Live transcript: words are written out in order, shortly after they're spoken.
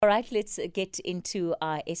All right, let's get into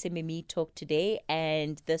our SMME talk today.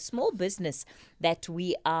 And the small business that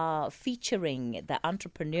we are featuring, the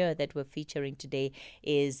entrepreneur that we're featuring today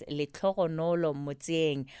is Letlhogonolo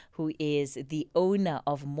Motseeng, who is the owner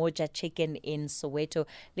of Moja Chicken in Soweto.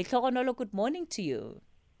 Letlhogonolo, good morning to you.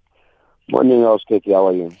 Morning, Auskeki. How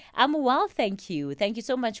are you? I'm well, thank you. Thank you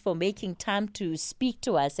so much for making time to speak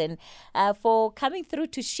to us and for coming through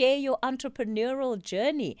to share your entrepreneurial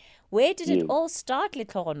journey. Where did it Yes. all start,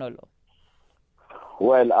 Letlhogonolo?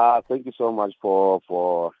 Well, thank you so much for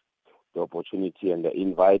the opportunity and the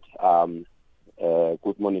invite.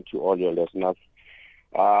 Good morning to all your listeners.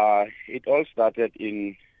 It all started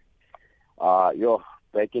in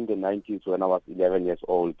back in the 90s when I was 11 years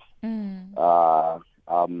old.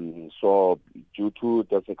 So due to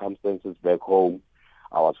the circumstances back home,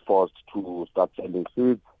 I was forced to start selling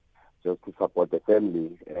sweets just to support the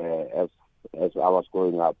family as I was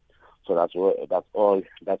growing up. So that's where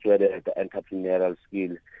the entrepreneurial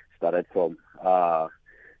skill started from.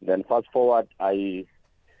 Then fast forward, I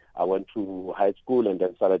went to high school and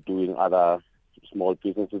then started doing other small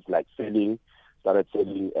businesses like started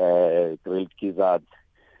selling grilled gizzards,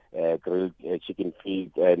 grilled chicken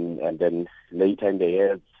feet, and then later in the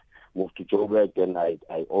years moved to Joburg. Then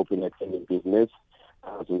I opened a cleaning business.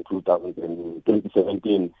 That was in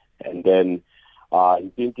 2017, and then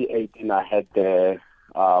in 2018 I had the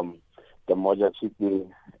Moja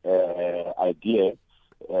Chicken idea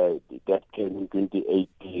that came in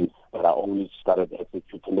 2018, but I only started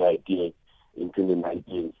executing the idea in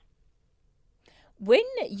 2019. When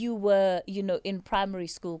you were, in primary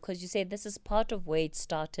school, because you said this is part of where it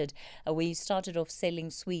started, where you started off selling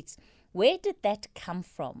sweets, where did that come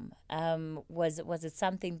from? Was it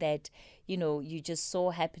something that, you just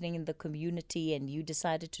saw happening in the community and you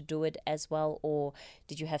decided to do it as well? Or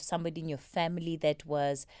did you have somebody in your family that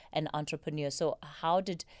was an entrepreneur? So how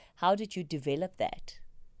did you develop that?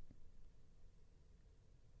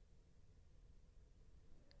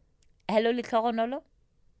 Hello, Letlhogonolo?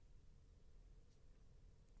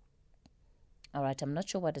 All right, I'm not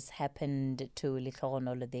sure what has happened to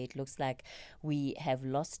Letlhogonolo there. It looks like we have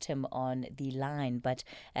lost him on the line, but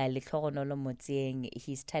Letlhogonolo Motseeng,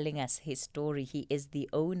 he's telling us his story. He is the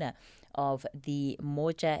owner of the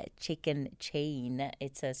Moja Chicken chain.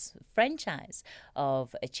 It's a franchise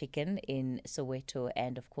of a chicken in Soweto,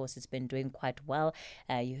 and of course it's been doing quite well.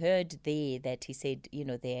 You heard there that he said,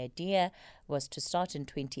 the idea was to start in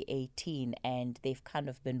 2018 and they've kind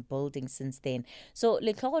of been building since then. So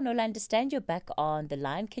Letlhogonolo, I understand you're back on the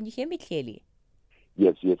line. Can you hear me clearly?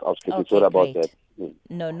 Yes, I was Okay, sorry about great. that.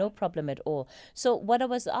 No problem at all. So what I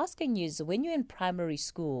was asking you is when you're in primary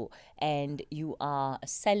school and you are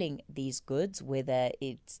selling these goods, whether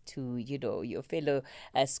it's to, your fellow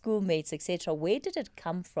schoolmates, etc., where did it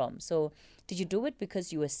come from? So did you do it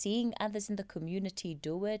because you were seeing others in the community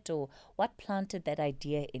do it, or what planted that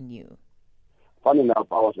idea in you? Funny enough,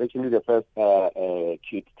 I was actually the first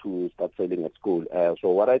kid to start selling at school. So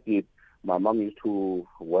what I did, my mom used to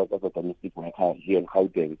work as a domestic worker here in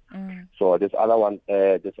Gauteng. So this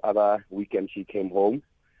other weekend she came home,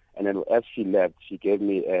 and then as she left, she gave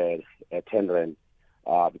me a 10 rand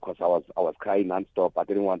because I was crying nonstop. I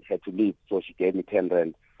didn't want her to leave, so she gave me 10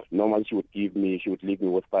 rand. Normally she would leave me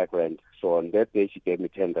with 5 rand. So on that day she gave me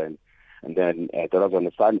 10 rand, and then that was on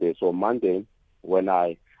a Sunday. So Monday, when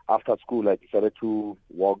after school I decided to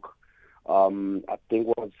walk. I think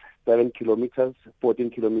it was 7 kilometers,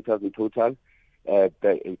 14 kilometers in total,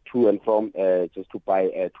 to and from, just to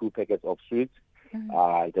buy 2 packets of sweets.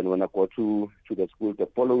 Then when I go to the school the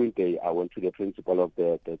following day, I went to the principal of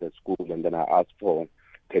the school, and then I asked for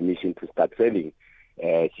permission to start selling.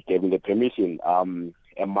 She gave me the permission.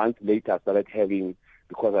 A month later, I started having,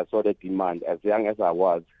 because I saw the demand, as young as I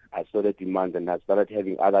was, I saw the demand, and I started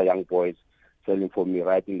having other young boys selling for me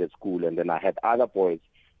right in the school, and then I had other boys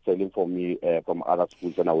selling for me from other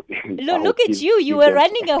schools, and I would look at you! You were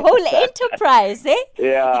running a whole enterprise, eh?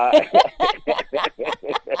 Yeah.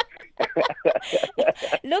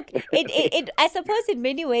 Look, it I suppose in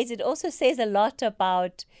many ways it also says a lot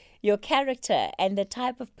about your character and the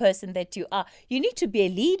type of person that you are. You need to be a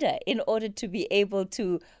leader in order to be able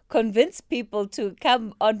to convince people to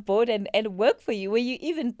come on board and work for you. Were you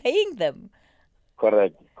even paying them?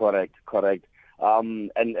 Correct.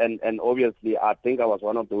 And obviously, I think I was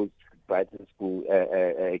one of those bright school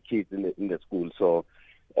kids in the school. So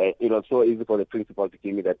it was so easy for the principal to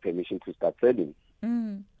give me that permission to start selling.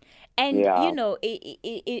 And Yeah,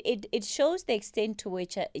 it shows the extent to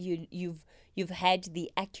which you've had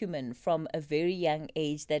the acumen from a very young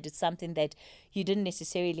age, that it's something that you didn't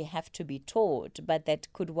necessarily have to be taught, but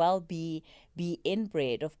that could well be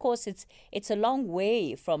inbred. Of course, it's a long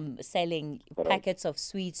way from selling correct, packets of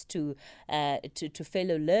sweets to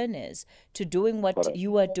fellow learners, to doing what correct.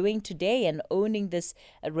 you are doing today and owning this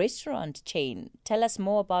restaurant chain. Tell us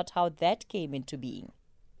more about how that came into being.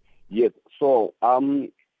 Yes. So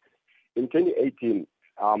in 2018,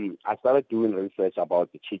 I started doing research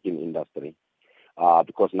about the chicken industry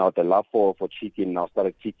because now the love for chicken now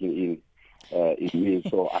started kicking in me.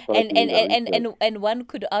 So I started and, doing and, the and, and, research. and one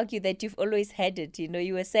could argue that you've always had it.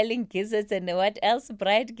 You were selling gizzards and what else?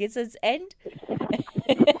 Fried gizzards and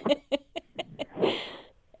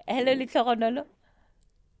hello, Letlhogonolo.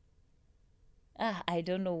 I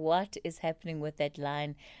don't know what is happening with that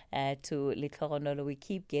line to Letlhogonolo. We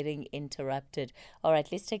keep getting interrupted. All right,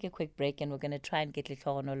 let's take a quick break and we're going to try and get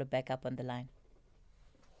Letlhogonolo back up on the line.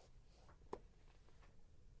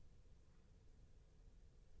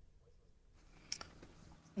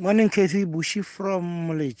 Morning, Kathy Bushi from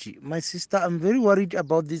Moleji. My sister, I'm very worried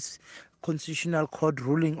about this constitutional court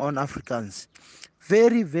ruling on Africans.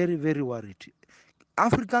 Very, very, very worried.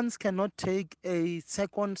 Africans cannot take a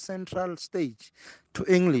second central stage to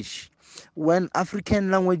English when African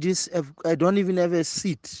languages don't even have a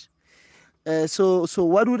seat. So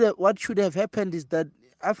what should have happened is that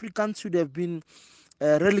Africans should have been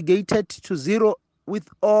relegated to zero with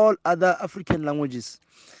all other African languages,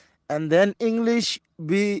 and then English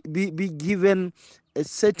be given a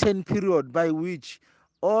certain period by which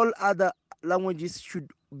all other languages should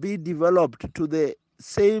be developed to the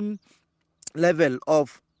same level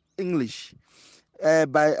of English,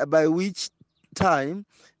 by which time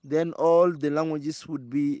then all the languages would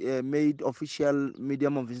be made official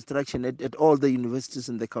medium of instruction at all the universities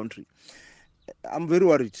in the country. I'm very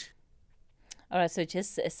worried. All right, so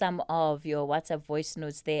just some of your WhatsApp voice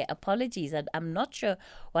notes there. Apologies, I'm not sure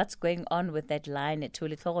what's going on with that line to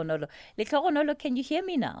Letlhogonolo. Letlhogonolo, can you hear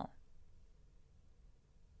me now?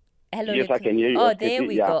 Hello, Yes, I can hear you. Oh, there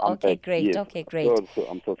we Yeah, go. I'm Okay, back. great. Yes. Okay, great. So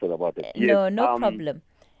I'm so sorry about it. Yes. No problem.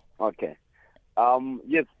 Okay.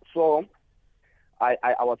 Yes. So I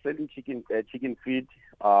was selling chicken feet,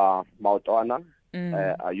 Mautwana.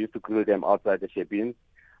 I used to grill them outside the shebins,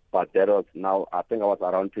 but that was now, I think I was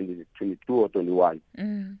around 22 or 21.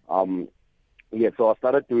 Yeah, so I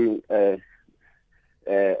started doing a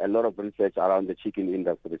lot of research around the chicken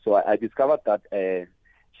industry. So I discovered that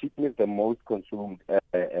chicken is the most consumed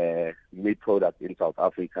meat product in South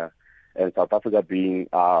Africa, and South Africa being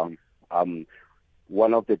one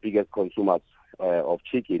of the biggest consumers of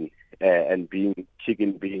chicken, and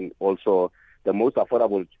chicken being also the most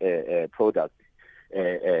affordable product.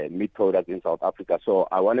 Meat product in South Africa. So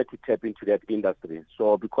I wanted to tap into that industry.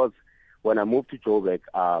 So because when I moved to Joburg,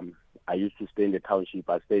 I used to stay in the township.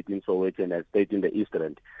 I stayed in Soweto and I stayed in the East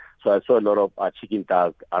End. So I saw a lot of chicken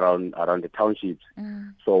tags around the townships.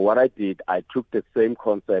 So what I did, I took the same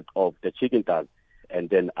concept of the chicken tag and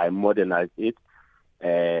then I modernized it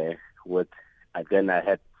with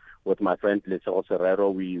my friend Letlhogonolo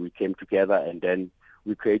Serrero. We came together and then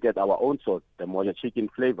we created our own sauce, the Moja Chicken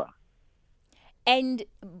flavor. And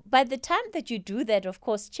by the time that you do that, of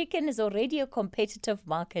course, chicken is already a competitive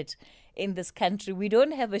market in this country. We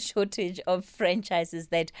don't have a shortage of franchises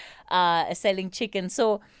that are selling chicken.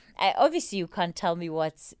 So obviously you can't tell me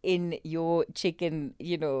what's in your chicken,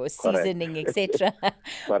 seasoning, etc.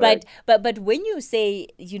 but when you say,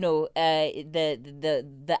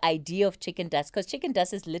 the idea of chicken dust, because chicken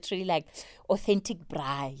dust is literally like authentic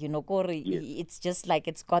braai, Yes. It's just like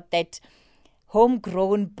it's got that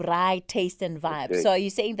homegrown braai taste and vibe. Okay. So are you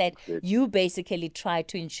saying that you basically try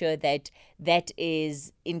to ensure that that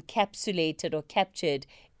is encapsulated or captured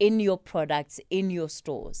in your products, in your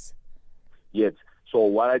stores? Yes. So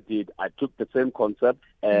what I did, I took the same concept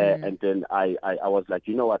and then I was like,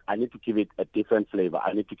 you know what, I need to give it a different flavor.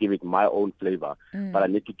 I need to give it my own flavor, but I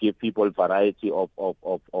need to give people variety of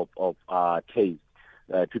taste.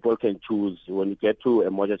 People can choose. When you get to a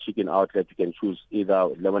Moja Chicken outlet, you can choose either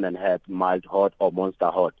lemon and herb, mild hot, or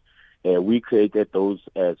monster hot. We created those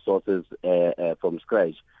sauces from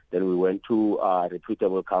scratch. Then we went to a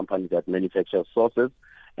reputable company that manufactures sauces,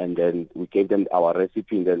 and then we gave them our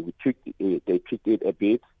recipe, and then they tweaked it a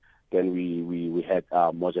bit. Then we had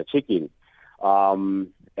Moja Chicken.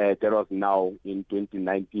 That was now in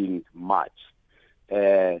 2019 March.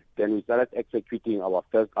 Then we started executing our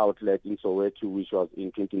first outlet in Soweto, which was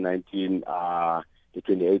in 2019, the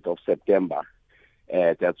 28th of September.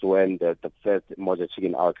 That's when the first Moja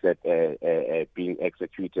Chicken outlet being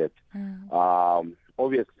executed.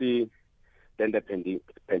 obviously, then the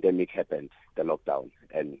pandemic happened, the lockdown,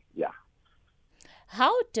 and yeah.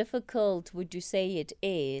 How difficult would you say it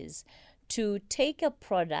is to take a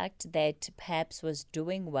product that perhaps was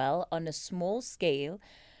doing well on a small scale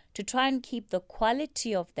to try and keep the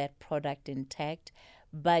quality of that product intact,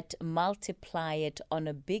 but multiply it on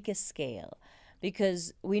a bigger scale?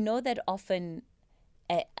 Because we know that often,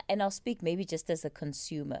 and I'll speak maybe just as a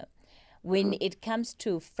consumer, when it comes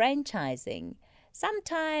to franchising,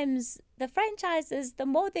 sometimes the franchises, the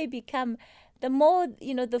more they become, the more,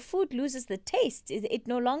 the food loses the taste. It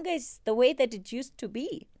no longer is the way that it used to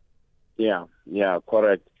be. Yeah,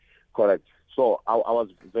 correct. So I was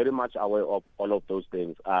very much aware of all of those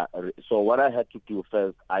things. So what I had to do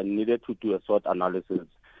first, I needed to do a SWOT analysis,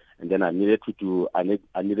 and then I needed to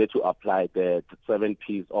apply the 7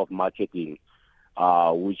 P's of marketing,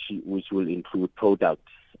 which will include product,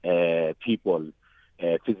 people,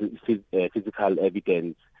 physical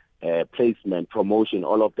evidence, placement, promotion,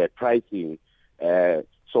 all of that, pricing.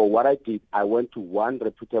 So what I did, I went to one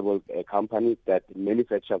reputable company that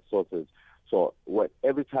manufactures sauces. So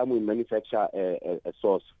every time we manufacture a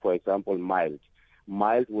sauce, for example, mild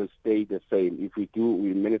will stay the same. If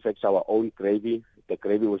we manufacture our own gravy, the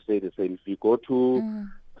gravy will stay the same. If you go to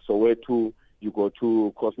Soweto, you go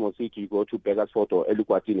to Cosmo City, you go to Begasfort or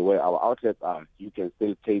Elukwatini, where our outlets are, you can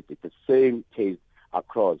still taste it, the same taste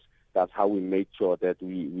across. That's how we make sure that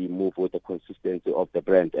we move with the consistency of the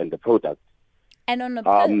brand and the product. And on a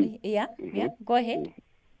go ahead.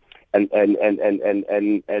 And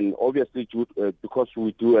obviously, because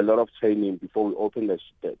we do a lot of training before we open the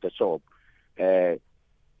shop,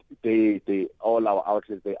 all our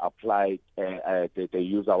outlets, they apply, they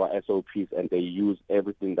use our SOPs, and they use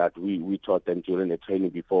everything that we taught them during the training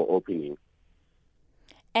before opening.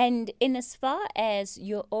 And in as far as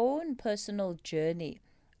your own personal journey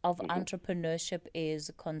of entrepreneurship is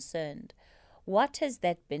concerned, what has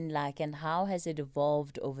that been like, and how has it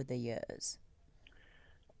evolved over the years?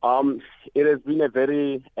 It has been a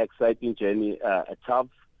very exciting journey, tough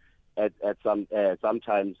at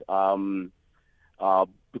sometimes,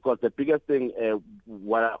 because the biggest thing,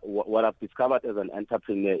 what I've discovered as an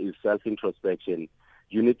entrepreneur is self-introspection.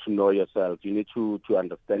 You need to know yourself. You need to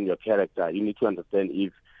understand your character. You need to understand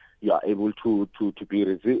if you are able to be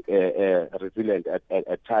resilient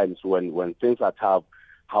at times when things are tough.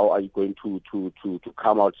 How are you going to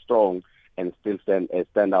come out strong and still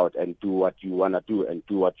stand out and do what you want to do and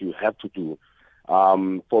do what you have to do?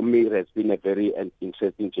 For me, it has been a very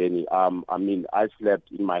interesting journey. I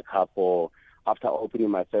slept in my car after opening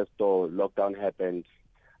my first store. Lockdown happened.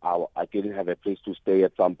 I didn't have a place to stay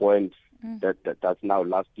at some point. That's now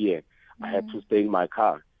last year. I had to stay in my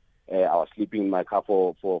car. I was sleeping in my car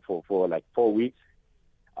for like 4 weeks.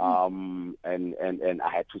 And I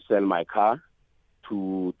had to sell my car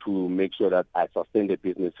to make sure that I sustain the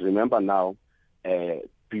business. Remember now,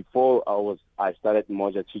 before I started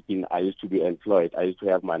Moja Chicken, I used to be employed. I used to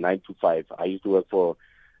have my 9 to 5. I used to work for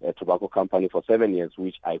a tobacco company for 7 years,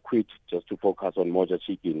 which I quit just to focus on Moja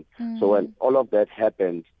Chicken. So when all of that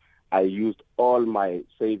happened, I used all my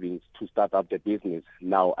savings to start up the business.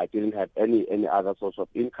 Now I didn't have any other source of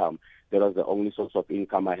income. That was the only source of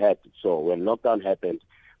income I had. So when lockdown happened,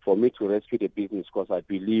 for me to rescue the business, because I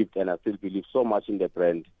believed and I still believe so much in the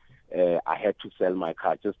brand, I had to sell my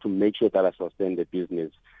car just to make sure that I sustain the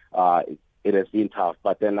business. It has been tough,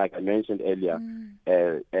 but then, like I mentioned earlier,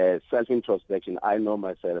 self-introspection. I know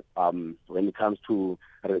myself. When it comes to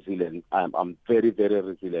resilience, I'm very, very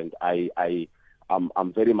resilient.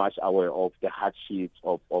 I'm very much aware of the hardships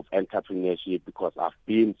of entrepreneurship because I've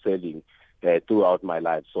been selling throughout my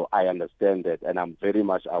life. So I understand that, and I'm very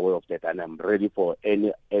much aware of that, and I'm ready for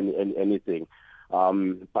anything.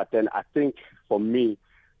 But then I think for me,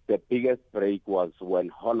 the biggest break was when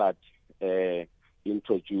Hollard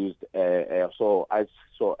introduced. So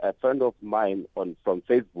a friend of mine from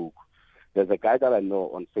Facebook. There's a guy that I know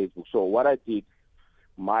on Facebook. So what I did,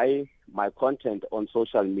 my content on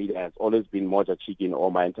social media has always been Moja Chicken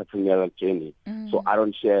or my entrepreneurial journey. So I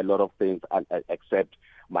don't share a lot of things except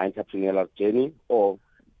my entrepreneurial journey or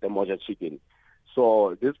the Moja Chicken.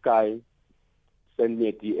 So this guy sent me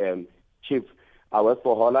a DM, Chief, I work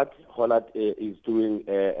for Hollard. Hollard is doing,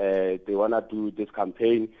 they want to do this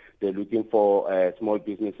campaign. They're looking for small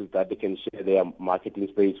businesses that they can share their marketing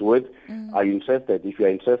space with. Are you interested? If you're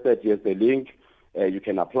interested, here's the link. You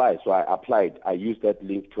can apply. So I applied. I used that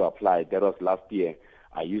link to apply. That was last year.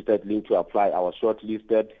 I used that link to apply. I was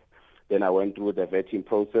shortlisted. Then I went through the vetting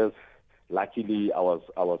process. Luckily, I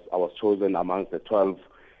was chosen amongst the 12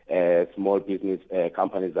 small business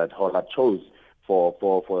companies that Hollard chose for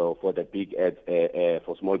the big ads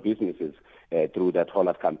for small businesses. through that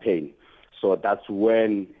Hollard campaign. So that's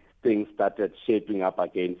when things started shaping up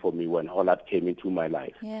again for me when Hollard came into my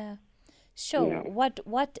life. Yeah. Sure. Yeah.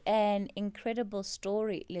 What an incredible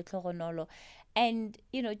story, Letlhogonolo. And,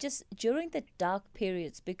 just during the dark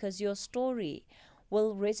periods, because your story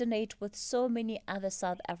will resonate with so many other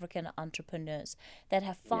South African entrepreneurs that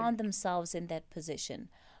have found themselves in that position.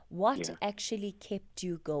 What actually kept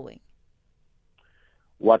you going?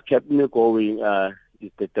 What kept me going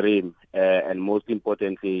is the dream, and most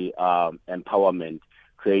importantly, empowerment,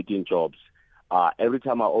 creating jobs. Every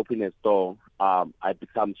time I open a store, I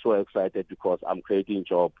become so excited because I'm creating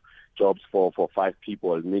jobs for 5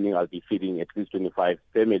 people, meaning I'll be feeding at least 25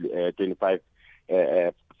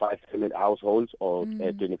 5 family households or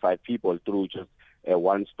 25 people through just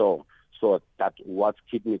one store. So that's what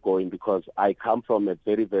kept me going, because I come from a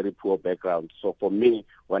very, very poor background. So for me,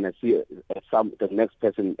 when I see the next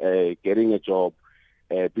person getting a job,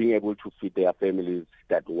 being able to feed their families,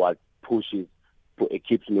 that what pushes, it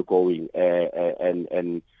keeps me going,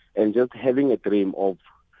 and just having a dream of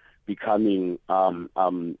becoming the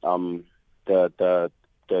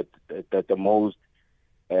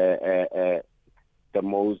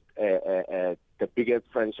biggest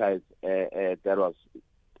franchise that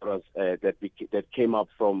came up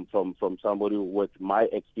from somebody with my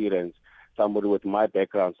experience, somebody with my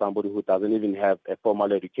background, somebody who doesn't even have a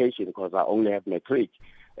formal education, because I only have matric,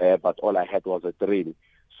 but all I had was a dream.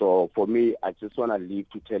 So for me, I just want to live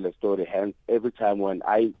to tell a story. Hence, every time when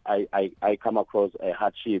I come across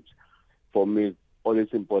hardships, for me, it's always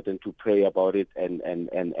important to pray about it and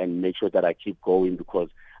make sure that I keep going, because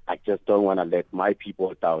I just don't want to let my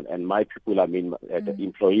people down. And my people, I mean the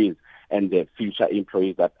employees and the future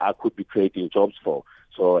employees that I could be creating jobs for.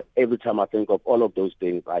 So every time I think of all of those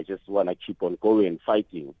things, I just want to keep on going and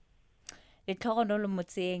fighting. Letlhogonolo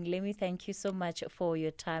Motseeng, let me thank you so much for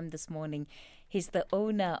your time this morning. He's the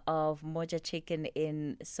owner of Moja Chicken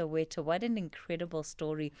in Soweto. What an incredible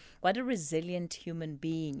story. What a resilient human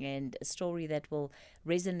being, and a story that will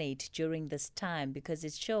resonate during this time, because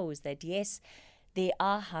it shows that, yes, there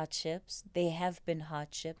are hardships, there have been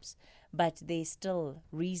hardships, but there's still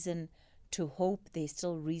reason to hope, there's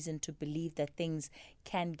still reason to believe that things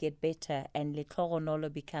can get better. And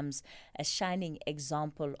Letlhogonolo becomes a shining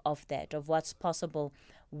example of that, of what's possible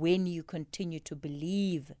when you continue to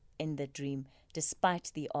believe in the dream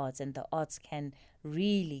despite the odds, and the odds can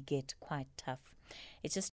really get quite tough. It's just